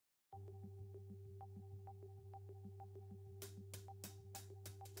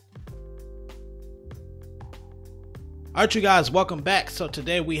Alright you guys, welcome back. So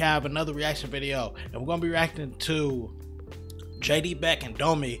today we have another reaction video and we're going to be reacting to BECK and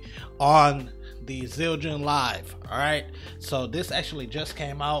Domi on the ZILDJIAN live. Alright, so this actually just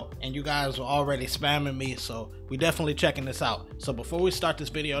came out and you guys were already spamming me, so we definitely checking this out. So before we start this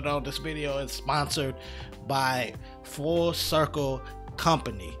video though, this video is sponsored by Full Circle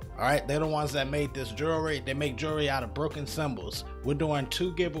Company. Alright, they're the ones that made this jewelry. They make jewelry out of broken cymbals. We're doing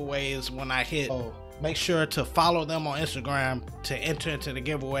 2 giveaways when I hit. So make sure to follow them on Instagram to enter into the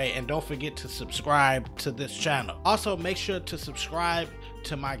giveaway, and don't forget to subscribe to this channel. Also make sure to subscribe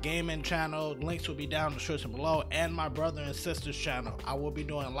to my gaming channel. Links will be down in the description below, and my brother and sister's channel. I will be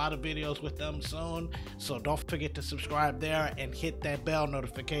doing a lot of videos with them soon, so don't forget to subscribe there and hit that bell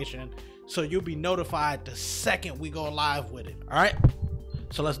notification so you'll be notified the second we go live with it. All right,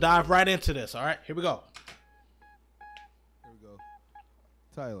 so let's dive right into this. All right, here we go. Here we go.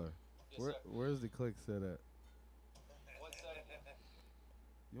 Tyler, where's the click set at?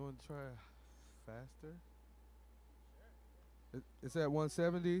 You want to try faster? It's at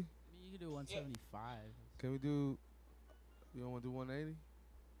 170? You can do 175. Can we do, you don't want to do 180?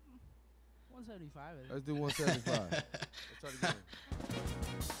 175. Let's do 175. Let's try it again.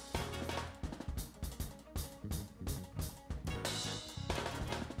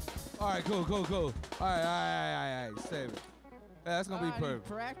 All right, cool. All right. Save it. Yeah, that's going to be perfect.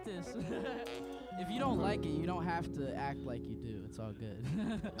 Practice. If you don't like it, you don't have to act like you do. It's all good.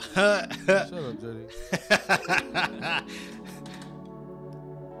 Shut up, Jody.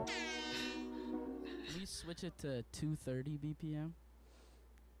 Can we switch it to 230 BPM?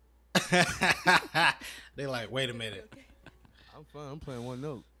 They like, wait a minute. I'm fine. I'm playing one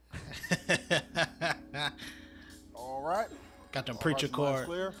note. All right. Got them preacher chord.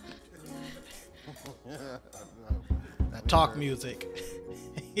 Clear. That talk music.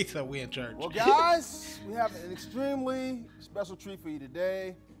 He said we in church. Well, guys, we have an extremely special treat for you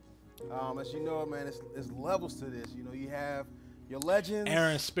today. As you know, man, it's levels to this. You know, you have your legends.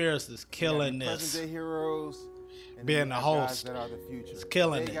 Aaron Spears is killing this. Present day heroes. And being the host. Guys that are the future. It's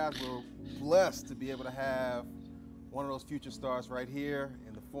killing today, it. Guys, we're blessed to be able to have one of those future stars right here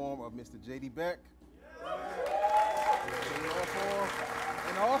in the form of Mr. BECK.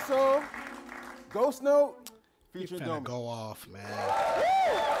 And also, Ghost Note featuring Domi. Go off, man.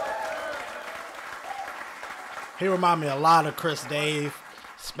 He remind me a lot of Chris Dave,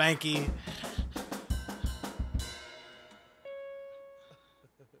 Spanky.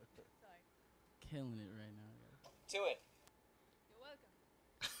 Killing it right now. To it. You're welcome.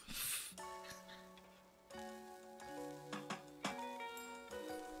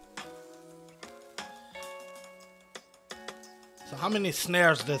 So how many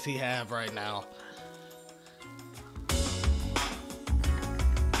snares does he have right now?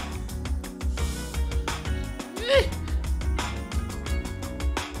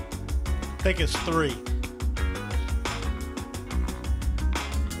 I think it's 3.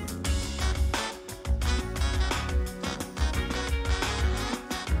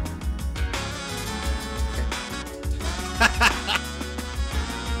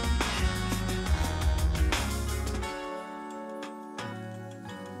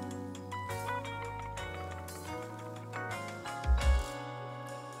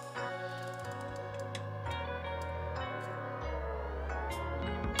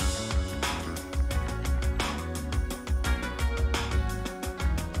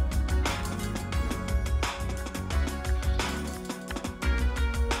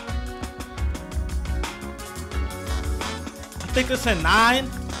 I think it's in 9.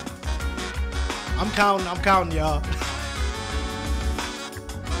 I'm counting, y'all.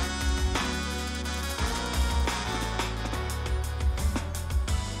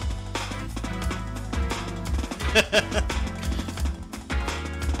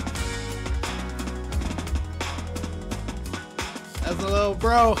 That's a little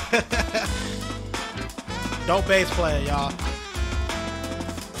bro. Dope bass player, y'all.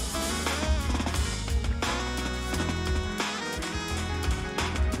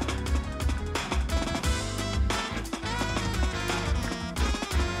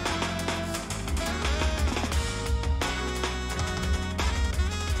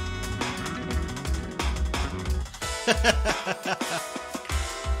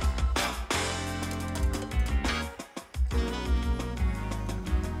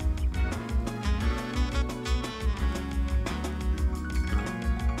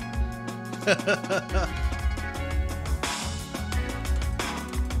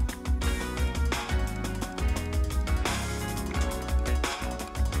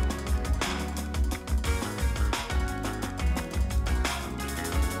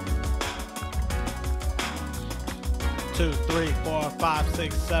 2, 3, 4, 5,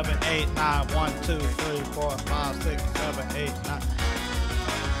 6, 7, 8, 9. 1, 2, 3, 4, 5, 6, 7, 8, 9.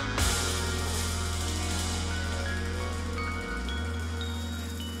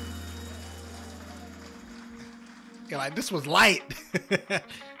 You're like, this was light.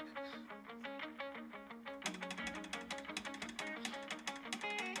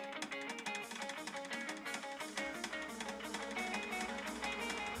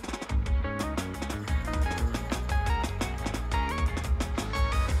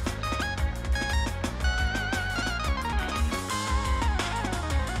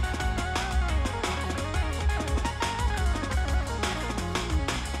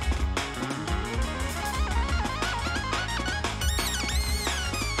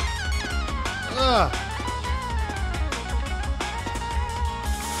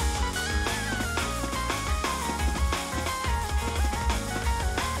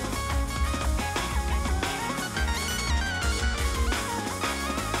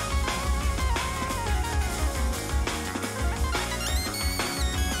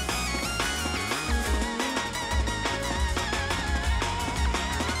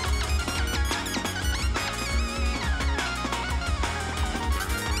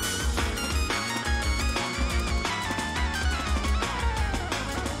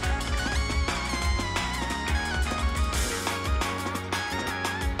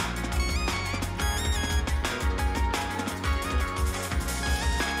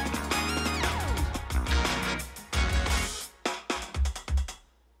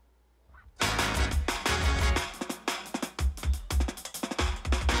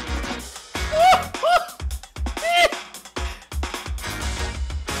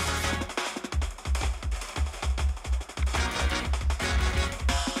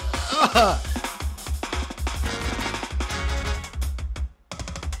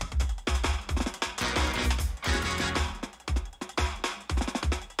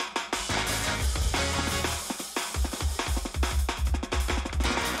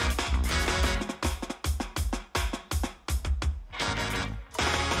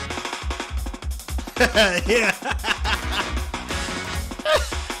 Yeah.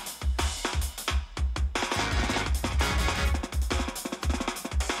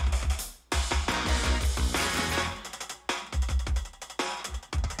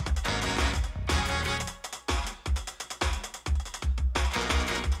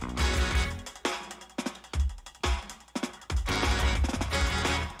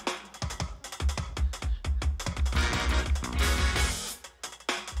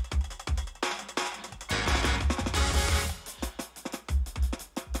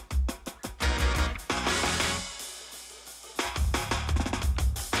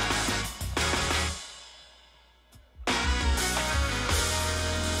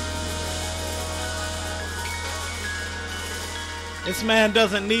 This man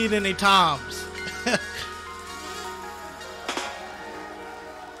doesn't need any toms.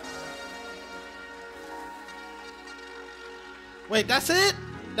 Wait, that's it?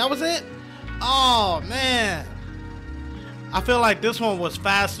 That was it? Oh, man. I feel like this one was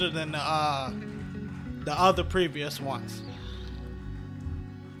faster than the other previous ones.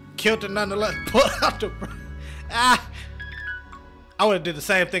 Killed it nonetheless. Pull out the... I would have did the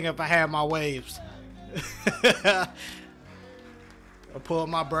same thing if I had my waves. I pulled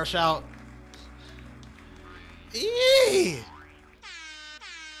my brush out. Eee!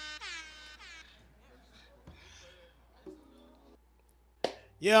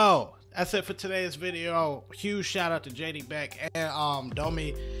 Yo, that's it for today's video. Huge shout out to JD Beck and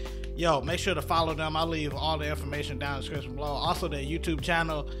Domi. Yo, make sure to follow them. I'll leave all the information down in the description below. Also, their YouTube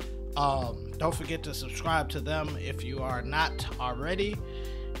channel. Don't forget to subscribe to them if you are not already.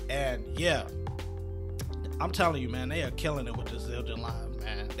 And yeah, I'm telling you, man, they are killing it with the ZILDJIAN Live,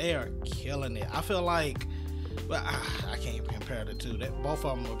 man. They are killing it. I feel like, but I can't even compare the two. Both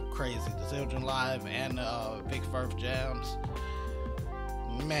of them are crazy. The ZILDJIAN Live and the Big First Jams.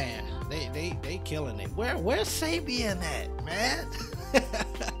 Man, they killing it. Where's Sabian at, man?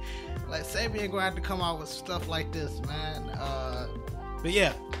 Like, Sabian gonna have to come out with stuff like this, man. But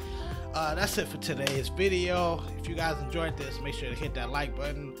yeah, that's it for today's video. If you guys enjoyed this, make sure to hit that like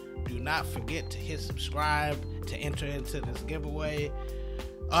button. Do not forget to hit subscribe to enter into this giveaway.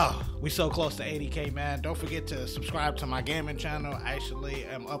 Oh, we so close to 80K, man. Don't forget to subscribe to my gaming channel. I actually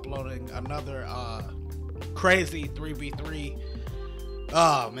am uploading another crazy 3v3.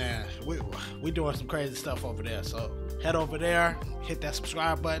 Oh man, we doing some crazy stuff over there. So head over there, hit that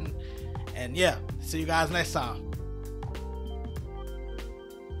subscribe button, and yeah, see you guys next time.